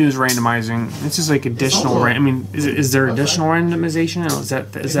 all I'm doing is randomizing. It's just like additional. I mean, is there additional randomization? Is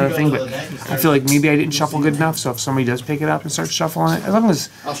that a thing? But I feel like maybe I didn't shuffle good enough. So if somebody does pick it up and start shuffling it, as long as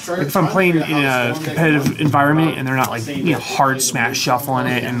like if I'm playing in a competitive environment and they're not like hard smash shuffling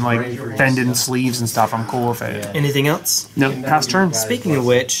it and like bending sleeves and stuff, I'm cool with it. Anything else? No, pass turn. Speaking of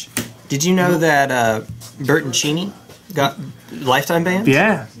which, did you know that Bertoncini got lifetime banned?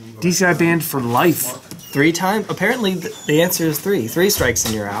 Yeah, DCI banned for life. 3 times? Apparently, the answer is 3. 3 strikes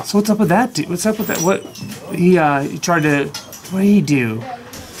and you're out. So what's up with that dude? What's up with that? What he tried to? What did he do? He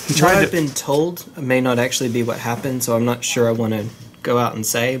What tried I've to. been told may not actually be what happened, so I'm not sure I want to go out and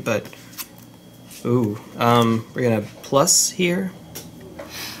say, but... Ooh. We're going to plus here.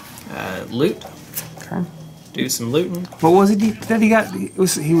 Loot. Okay. Do some looting. What was it that he got? He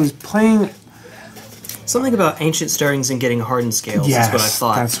was playing. Something about ancient stirrings and getting hardened scales Yes, is what I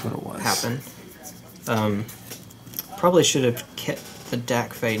thought that's what it was. happened. probably should have kept the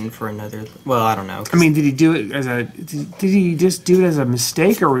Dack Fayden for another. Well, I don't know. I mean, did he do it as a? Did he just do it as a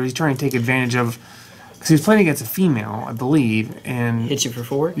mistake, or was he trying to take advantage of? Because he was playing against a female, I believe, and hit you for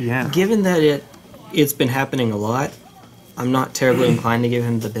 4. Yeah. Given that it's been happening a lot, I'm not terribly inclined to give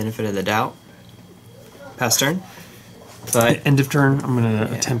him the benefit of the doubt. Pass turn. But end of turn, I'm gonna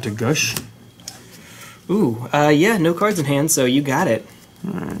attempt a Gush. Ooh, yeah, no cards in hand, so you got it.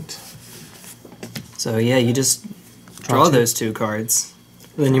 All right. So yeah, you just draw those 2 cards.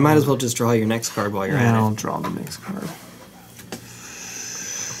 Then you might as well just draw your next card while you're at it. I'll draw the next card.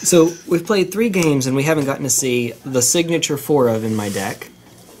 So we've played 3 games and we haven't gotten to see the signature 4 of in my deck,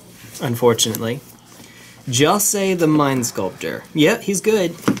 unfortunately. Jose the Mind Sculptor. Yeah, he's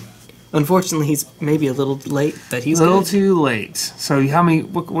good. Unfortunately, he's maybe a little late, but he's a little good. too late. So how many?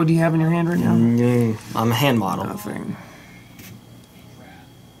 What do you have in your hand right now? I'm a hand model. Nothing.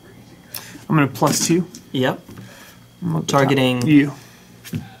 I'm gonna +2. Yep. Targeting you.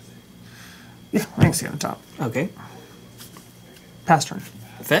 Yeah, I can see on the top. Okay. Pass turn.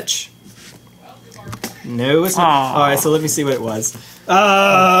 Fetch. No, it's not. Aww. All right, so let me see what it was.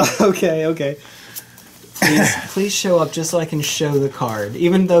 Okay. Please show up just so I can show the card.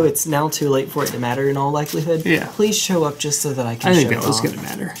 Even though it's now too late for it to matter in all likelihood. Yeah. Please show up just so that I can show I think that was going to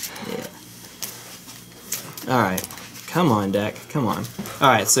matter. Yeah. Alright. Come on, deck. Come on.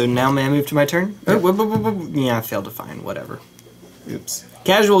 Alright, so now may I move to my turn? Yep. Oh, yeah, I failed to find. Whatever. Oops.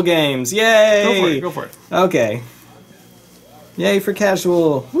 Casual games. Yay! Go for it. Okay. Yay for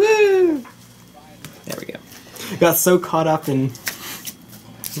casual. Woo! There we go. Got so caught up in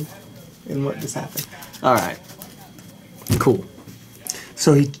what just happened. Alright. Cool.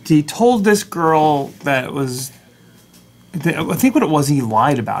 So he told this girl that was... I think what it was, he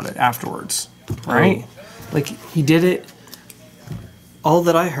lied about it afterwards. Right? Like, he did it... All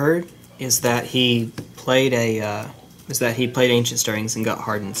that I heard is that he played Ancient Stirrings and got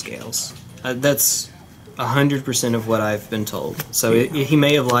Hardened Scales. That's 100% of what I've been told. So he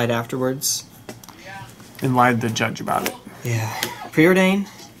may have lied afterwards. And lied to the judge about it. Yeah. Preordain,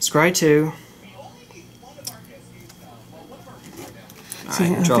 Scry 2.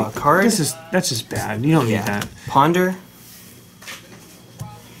 Alright, draw a card. That's just bad. You don't need that. Ponder.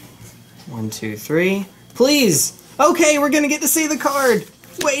 1, 2, 3. Please! Okay, we're gonna get to see the card!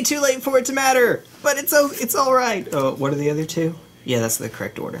 Way too late for it to matter! But it's alright. Oh, what are the other 2? Yeah, that's the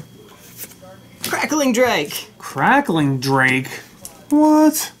correct order. Crackling Drake! Crackling Drake?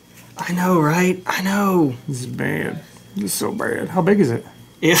 What? I know, right? I know. This is bad. This is so bad. How big is it?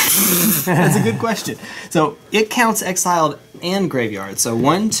 Yeah, that's a good question. So it counts exiled and graveyard. So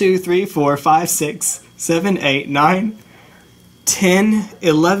 1, 2, 3, 4, 5, 6, 7, 8, 9, 10,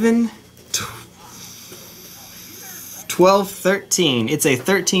 11, 12, 13. It's a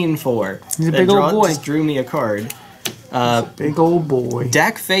 13-4. He's a big old boy. Just drew me a card. Big old boy.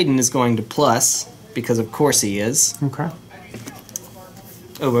 Dack Fayden is going to plus, because of course he is. Okay.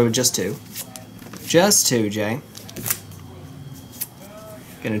 Oh, just 2. Just 2, Jay.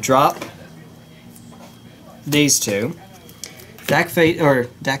 Gonna drop these 2. Dack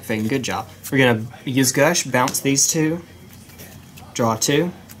Fayden, good job. We're gonna use Gush, bounce these 2, draw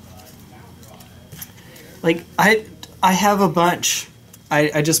 2. Like, I have a bunch.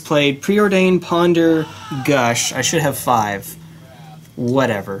 I just played Preordain, Ponder, Gush. I should have 5.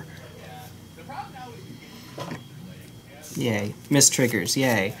 Whatever. Yay. Missed triggers,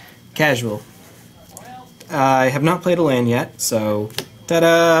 yay. Casual. I have not played a land yet, so...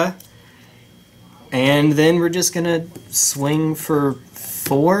 Ta-da! And then we're just gonna swing for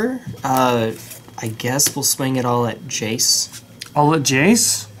 4. I guess we'll swing it all at Jace. All at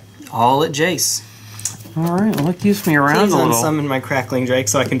Jace? All at Jace. Alright, well, that keeps me around Please a little. unsummon my Crackling Drake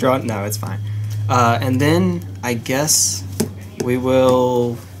so I can draw it. No, it's fine. And then, I guess, we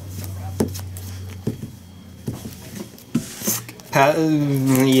will...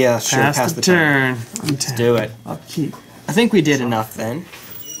 yeah, sure, pass the turn. Let's do it. Upkeep. I think we did enough then.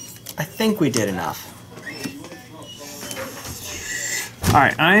 I think we did enough.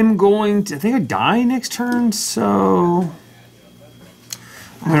 Alright, I'm going to... I think I die next turn, so...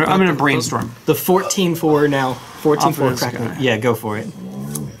 I'm gonna brainstorm. The 14-4 now. 14-4 Crackling. guy. Yeah, go for it.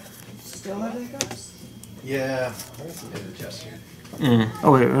 Still have any cards? Yeah, I guess I did adjust here.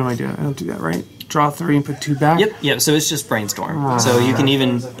 Oh wait, what am I doing? I don't do that, right? Draw 3 and put 2 back? Yep, so it's just Brainstorm. So you can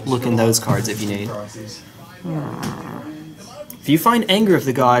even look in those cards if you need. If you find Anger of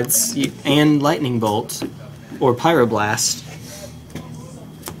the Gods and Lightning Bolt, or Pyroblast,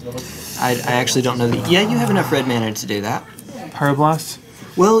 I actually don't know. Yeah, you have enough red mana to do that. Pyroblast?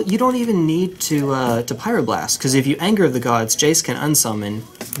 Well, you don't even need to Pyroblast, because if you Anger of the Gods, Jace can unsummon,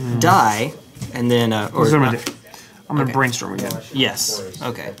 die, and then... What am I doing? I'm gonna brainstorm again. Yes.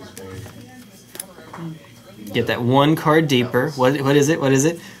 Okay. Get that one card deeper. What is it? What is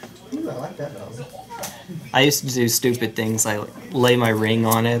it? Ooh, I like that though. I used to do stupid things like lay my ring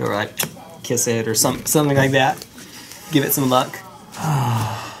on it or like kiss it or something like that. Give it some luck.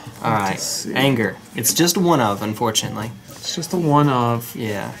 Alright. Anger. It's just one of, unfortunately. It's just a one of.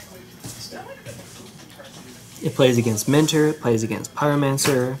 Yeah. It plays against Mentor, it plays against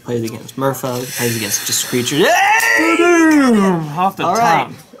Pyromancer, it plays against Merfolk, it plays against just creatures. Boom! Off the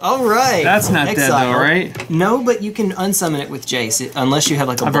top. Alright. That's not Exile. dead though, right? No, but you can unsummon it with Jace, unless you have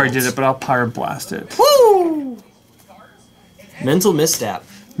like a I've already bolt. did it, but I'll Pyroblast it. Woo! Mental Misstep.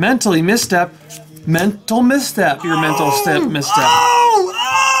 Mentally misstep. Mental misstep. Your mental step misstep. Oh!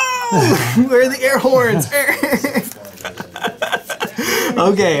 Oh! Where are the air horns?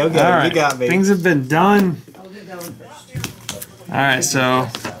 Okay, All right. You got me. Things have been done. Alright, so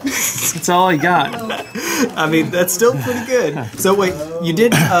that's all I got. I mean, that's still pretty good. So wait, you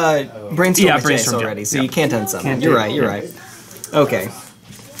did brainstorm with Jace already, so you can't unsummon. You're right, you're right. Okay.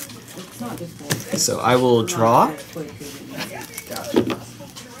 So I will draw.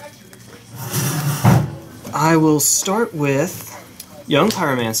 I will start with Young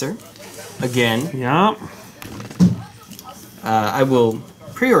Pyromancer again. Yep. I will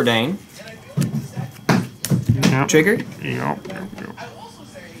Preordain. Yep. Triggered. Yep.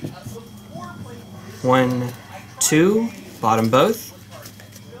 1, 2, bottom both.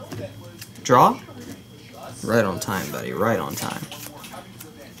 Draw. Right on time, buddy. Right on time.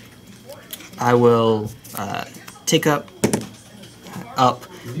 I will take up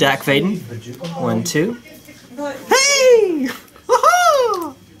Dack Fayden. 1, 2. Hey!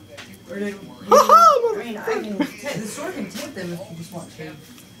 Ha-ha! I mean, the store can take them if you just want to.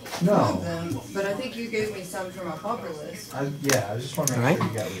 No. But I think you gave me some from a pauper list. Yeah, I was just wondering Alright. if you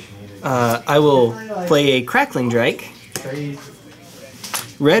got what you needed. I will play a Crackling Drake. Trade.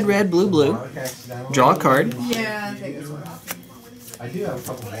 Red, red, blue, blue. Draw a card. Yeah, I think that's what happened. I do have a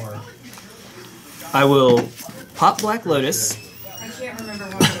couple more. I will pop Black Lotus I can't remember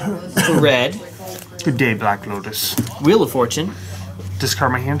what it was. for red. Good day, Black Lotus. Wheel of Fortune.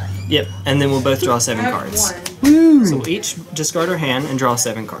 Discard my hand. Yep, and then we'll both draw 7 I have cards. one. Woo! So we'll each discard our hand and draw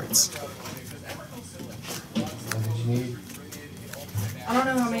 7 cards. What did you need? I don't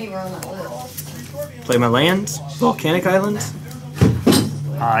know how many were on that list. Play my land, Volcanic Island,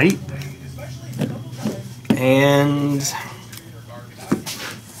 Aight. and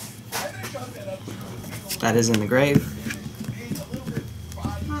that is in the grave.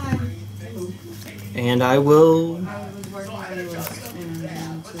 And I will I was working on a list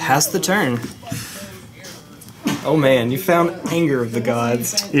and pass the turn. Oh man, you found Anger of the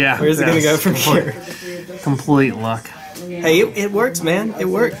Gods. Yeah. Where's it gonna go that's from here? Complete luck. Hey, it works, man. It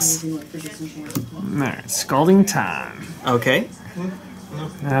works. Alright, Scalding Tarn. Okay.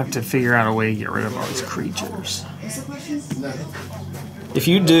 I have to figure out a way to get rid of all these creatures. If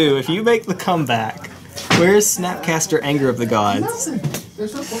you make the comeback, where's Snapcaster Anger of the Gods?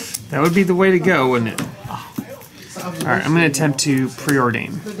 There's no point. That would be the way to go, wouldn't it? Alright, I'm going to attempt to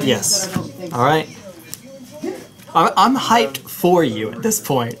Preordain. Yes. Alright. I'm hyped for you at this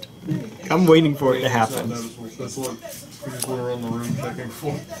point. I'm waiting for it to happen. That's what we just went around the room checking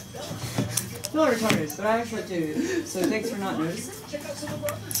for. no retarded, but I actually do. So thanks for not noticing.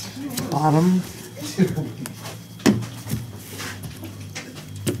 Bottom.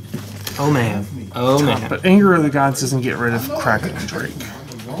 Oh man. Oh man. But Anger of the Gods doesn't get rid of Crackling Drake.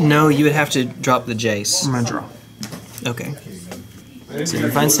 No, you would have to drop the Jace. I'm going to draw. Okay. So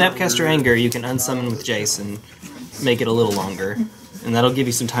you find Snapcaster Anger, you can unsummon with Jace and make it a little longer. And that'll give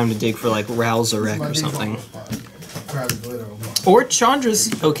you some time to dig for like Rouse or Wreck or something. Or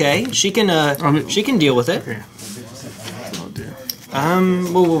Chandra's okay. She can deal with it. Okay. That'll do.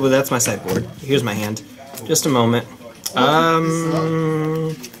 Well, that's my sideboard. Here's my hand. Just a moment.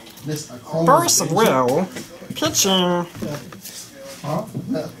 First of all, pitching.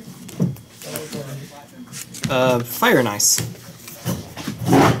 Fire and Ice.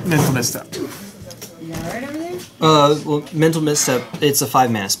 Mental Misstep. You alright over there? Well, Mental Misstep, it's a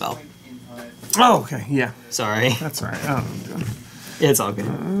 5-mana spell. Oh, okay, yeah. Sorry. That's alright. I don't know what I'm doing. It's all good.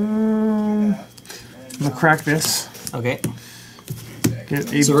 I'm gonna crack this. Okay.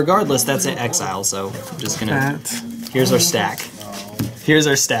 Get a So regardless, that's an exile, so I'm just gonna... that. Here's our stack. Here's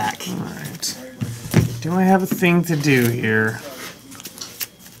our stack. Alright. Do I have a thing to do here?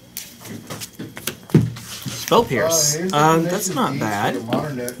 Spell Pierce. That's not bad.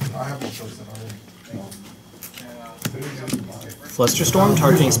 Flusterstorm,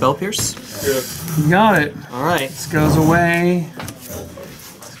 targeting Spell Pierce. You got it. Alright. This goes away.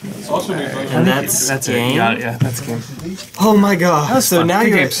 It's also new. And that's game. it. Got it, yeah, that's game. Oh my god. That's So fun. now Good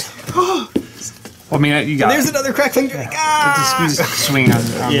you're. games. Well, I mean, you got There's it. another Crackling Drake. Ah! Just swing on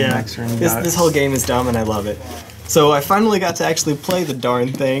the Yeah. next turn. You This, got it. this whole game is dumb and I love it. So I finally got to actually play the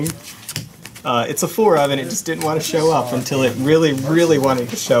darn thing. It's a 4-of and it just didn't want to show up until it really, really wanted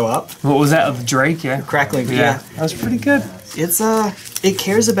to show up. What was that with Drake? Yeah. Crackling, Yeah. That was pretty good. It's it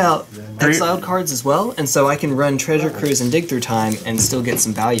cares about exiled cards as well, and so I can run Treasure Cruise and Dig Through Time and still get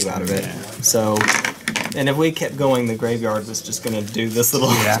some value out of it. So, and if we kept going, the graveyard was just gonna do this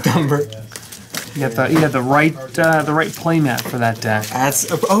little number. You had the right playmat for that deck. That's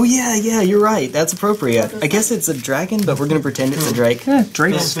oh yeah, you're right. That's appropriate. I guess it's a dragon, but we're gonna pretend it's a drake. Yeah,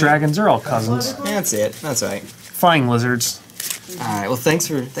 Drakes, dragons are all cousins. That's it. That's right. Flying lizards. All right. Well, thanks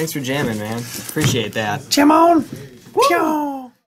for jamming, man. Appreciate that. Jam on. Woo!